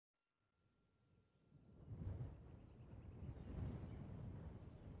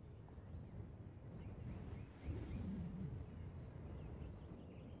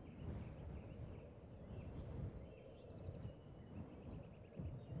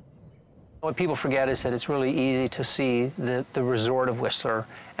What people forget is that it's really easy to see the resort of Whistler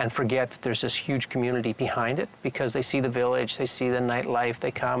and forget that there's this huge community behind it, because they see the village, they see the nightlife, they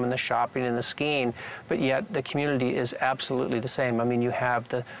come and the shopping and the skiing, but yet the community is absolutely the same. I mean, you have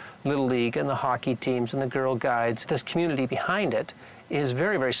the Little League and the hockey teams and the Girl Guides. This community behind it is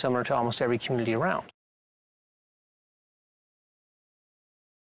very, very similar to almost every community around.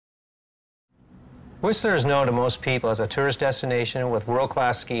 Whistler is known to most people as a tourist destination with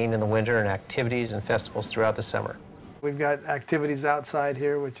world-class skiing in the winter and activities and festivals throughout the summer. We've got activities outside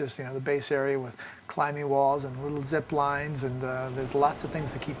here, which is, the base area with climbing walls and little zip lines, and there's lots of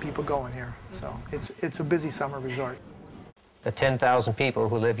things to keep people going here. So it's a busy summer resort. The 10,000 people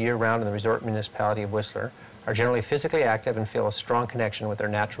who live year-round in the resort municipality of Whistler are generally physically active and feel a strong connection with their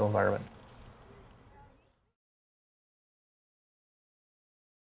natural environment.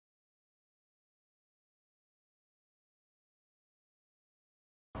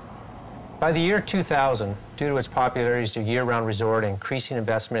 By the year 2000, due to its popularity as a year-round resort and increasing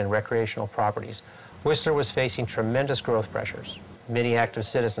investment in recreational properties, Whistler was facing tremendous growth pressures. Many active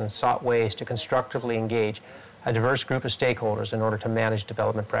citizens sought ways to constructively engage a diverse group of stakeholders in order to manage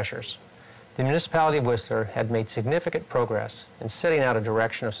development pressures. The municipality of Whistler had made significant progress in setting out a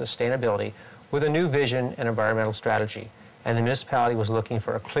direction of sustainability with a new vision and environmental strategy, and the municipality was looking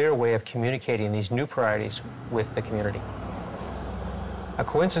for a clear way of communicating these new priorities with the community. A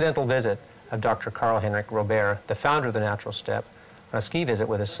coincidental visit of Dr. Karl-Henrik Robert, the founder of the Natural Step, on a ski visit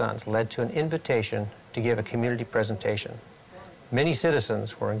with his sons, led to an invitation to give a community presentation. Many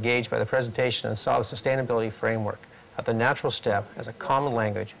citizens were engaged by the presentation and saw the sustainability framework of the Natural Step as a common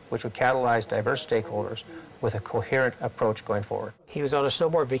language which would catalyze diverse stakeholders with a coherent approach going forward. He was on a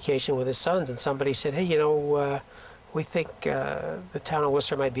snowboard vacation with his sons, and somebody said, hey, we think the town of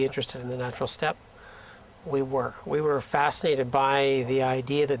Whistler might be interested in the Natural Step. We were fascinated by the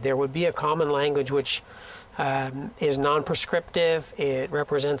idea that there would be a common language which is non-prescriptive. It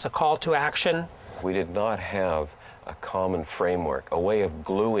represents a call to action. We did not have a common framework, a way of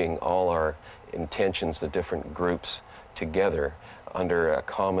gluing all our intentions, the different groups together under a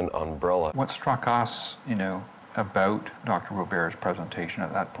common umbrella. What struck us, about Dr. Robert's presentation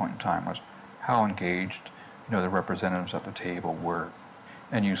at that point in time was how engaged, the representatives at the table were.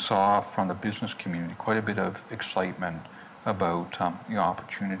 And you saw from the business community quite a bit of excitement about the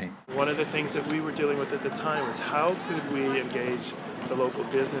opportunity. One of the things that we were dealing with at the time was how could we engage the local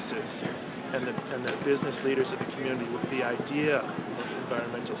businesses and the business leaders of the community with the idea of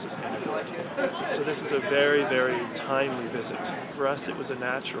environmental sustainability. So this is a very, very timely visit. For us, it was a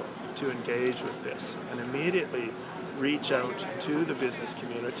natural to engage with this and immediately reach out to the business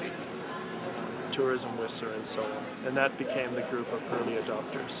community, Tourism Whistler and so on, and that became the group of early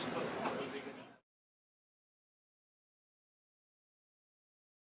adopters.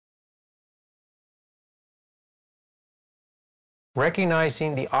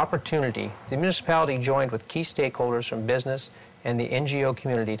 Recognizing the opportunity, the municipality joined with key stakeholders from business and the NGO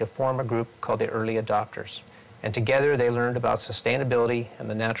community to form a group called the Early Adopters, and together they learned about sustainability and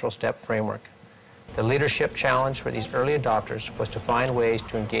the Natural Step framework. The leadership challenge for these early adopters was to find ways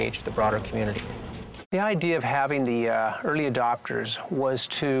to engage the broader community. The idea of having the early adopters was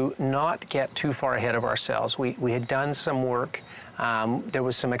to not get too far ahead of ourselves. We had done some work. There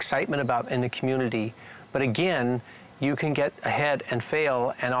was some excitement in the community, but again, you can get ahead and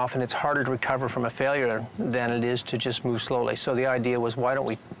fail, and often it's harder to recover from a failure than it is to just move slowly. So the idea was, why don't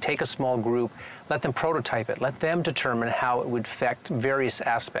we take a small group, let them prototype it, let them determine how it would affect various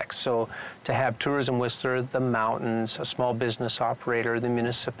aspects. So to have Tourism Whistler, the mountains, a small business operator, the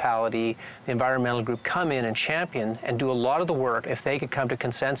municipality, the environmental group come in and champion and do a lot of the work. If they could come to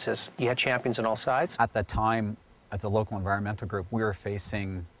consensus, you had champions on all sides. At the time, at the local environmental group, we were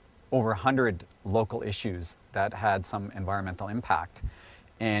facing over 100 local issues that had some environmental impact.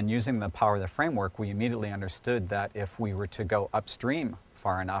 And using the power of the framework, we immediately understood that if we were to go upstream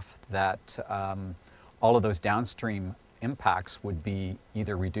far enough, that all of those downstream impacts would be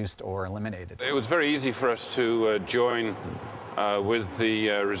either reduced or eliminated. It was very easy for us to join with the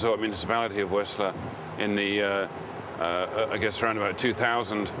resort municipality of Whistler in the, I guess, around about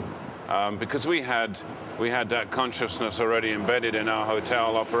 2000, because we had that consciousness already embedded in our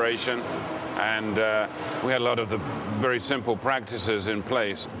hotel operation, and we had a lot of the very simple practices in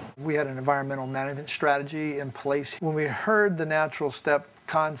place. We had an environmental management strategy in place. When we heard the Natural Step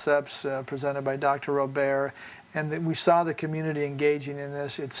concepts presented by Dr. Robert, and that we saw the community engaging in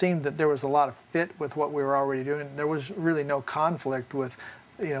this, it seemed that there was a lot of fit with what we were already doing. There was really no conflict with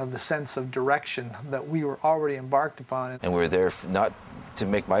the sense of direction that we were already embarked upon. And we were there not to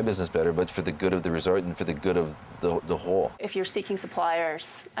make my business better, but for the good of the resort and for the good of the whole. If you're seeking suppliers,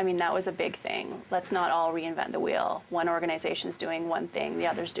 I mean, that was a big thing. Let's not all reinvent the wheel. One organization's doing one thing, the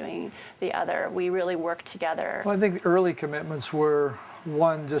other's doing the other. We really work together. Well, I think the early commitments were,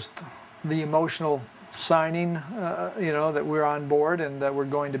 one, just the emotional signing, you know, that we're on board and that we're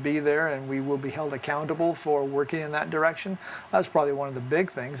going to be there and we will be held accountable for working in that direction. That's probably one of the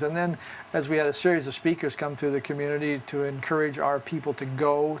big things. And then as we had a series of speakers come through the community to encourage our people to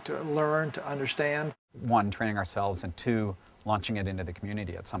go, to learn, to understand. One, training ourselves, and two, launching it into the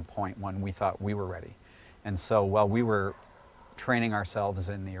community at some point when we thought we were ready. And so while we were training ourselves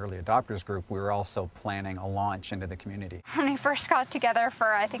in the early adopters group, we were also planning a launch into the community. When we first got together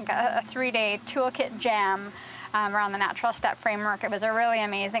for, I think, a 3-day toolkit jam around the natural step framework, it was a really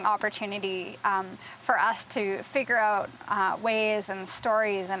amazing opportunity for us to figure out ways and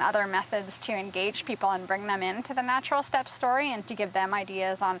stories and other methods to engage people and bring them into the natural step story and to give them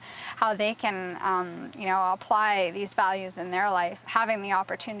ideas on how they can, you know, apply these values in their life. Having the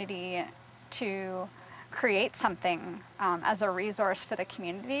opportunity to create something as a resource for the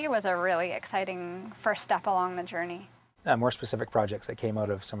community was a really exciting first step along the journey. More specific projects that came out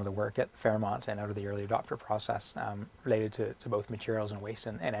of some of the work at Fairmont and out of the early adopter process related to both materials and waste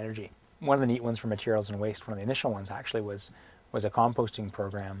and energy. One of the neat ones for materials and waste, one of the initial ones actually, was a composting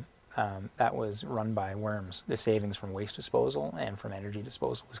program that was run by Worms. The savings from waste disposal and from energy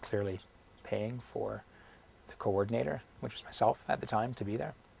disposal was clearly paying for the coordinator, which was myself at the time, to be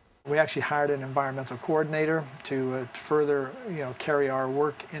there. We actually hired an environmental coordinator to further, you know, carry our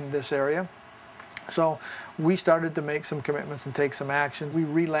work in this area. So we started to make some commitments and take some action. We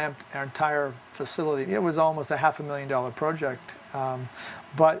relamped our entire facility. It was almost a $500,000 project,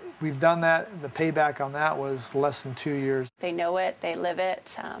 but we've done that. The payback on that was less than 2 years. They know it, they live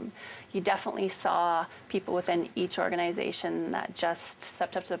it. You definitely saw people within each organization that just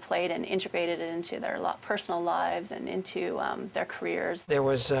stepped up to the plate and integrated it into their personal lives and into their careers. There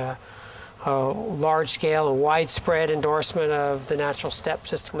was a large-scale and widespread endorsement of the natural step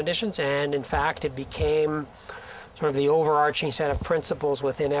system conditions, and in fact it became sort of the overarching set of principles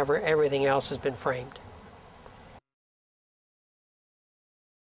within everything else has been framed.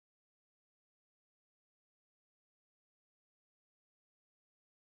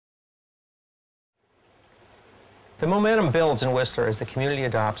 The momentum builds in Whistler as the community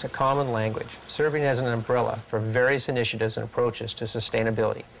adopts a common language, serving as an umbrella for various initiatives and approaches to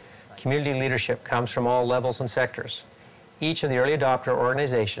sustainability. Community leadership comes from all levels and sectors. Each of the early adopter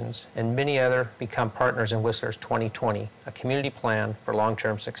organizations and many other become partners in Whistler's 2020, a community plan for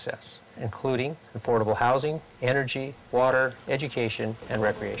long-term success, including affordable housing, energy, water, education, and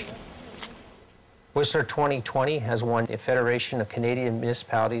recreation. Whistler 2020 has won the Federation of Canadian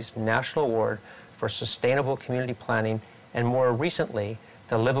Municipalities National Award for Sustainable Community Planning, and more recently,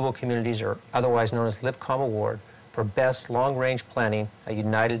 the Livable Communities, or otherwise known as LivCom Award, for Best Long-Range Planning, a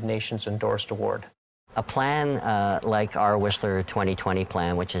United Nations endorsed award. A plan like our Whistler 2020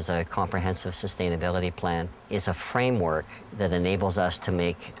 plan, which is a comprehensive sustainability plan, is a framework that enables us to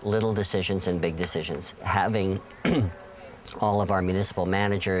make little decisions and big decisions. Having all of our municipal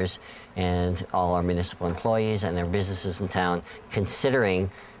managers and all our municipal employees and their businesses in town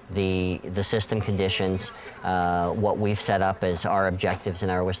considering the system conditions, what we've set up as our objectives in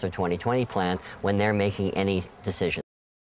our Whistler 2020 plan when they're making any decisions.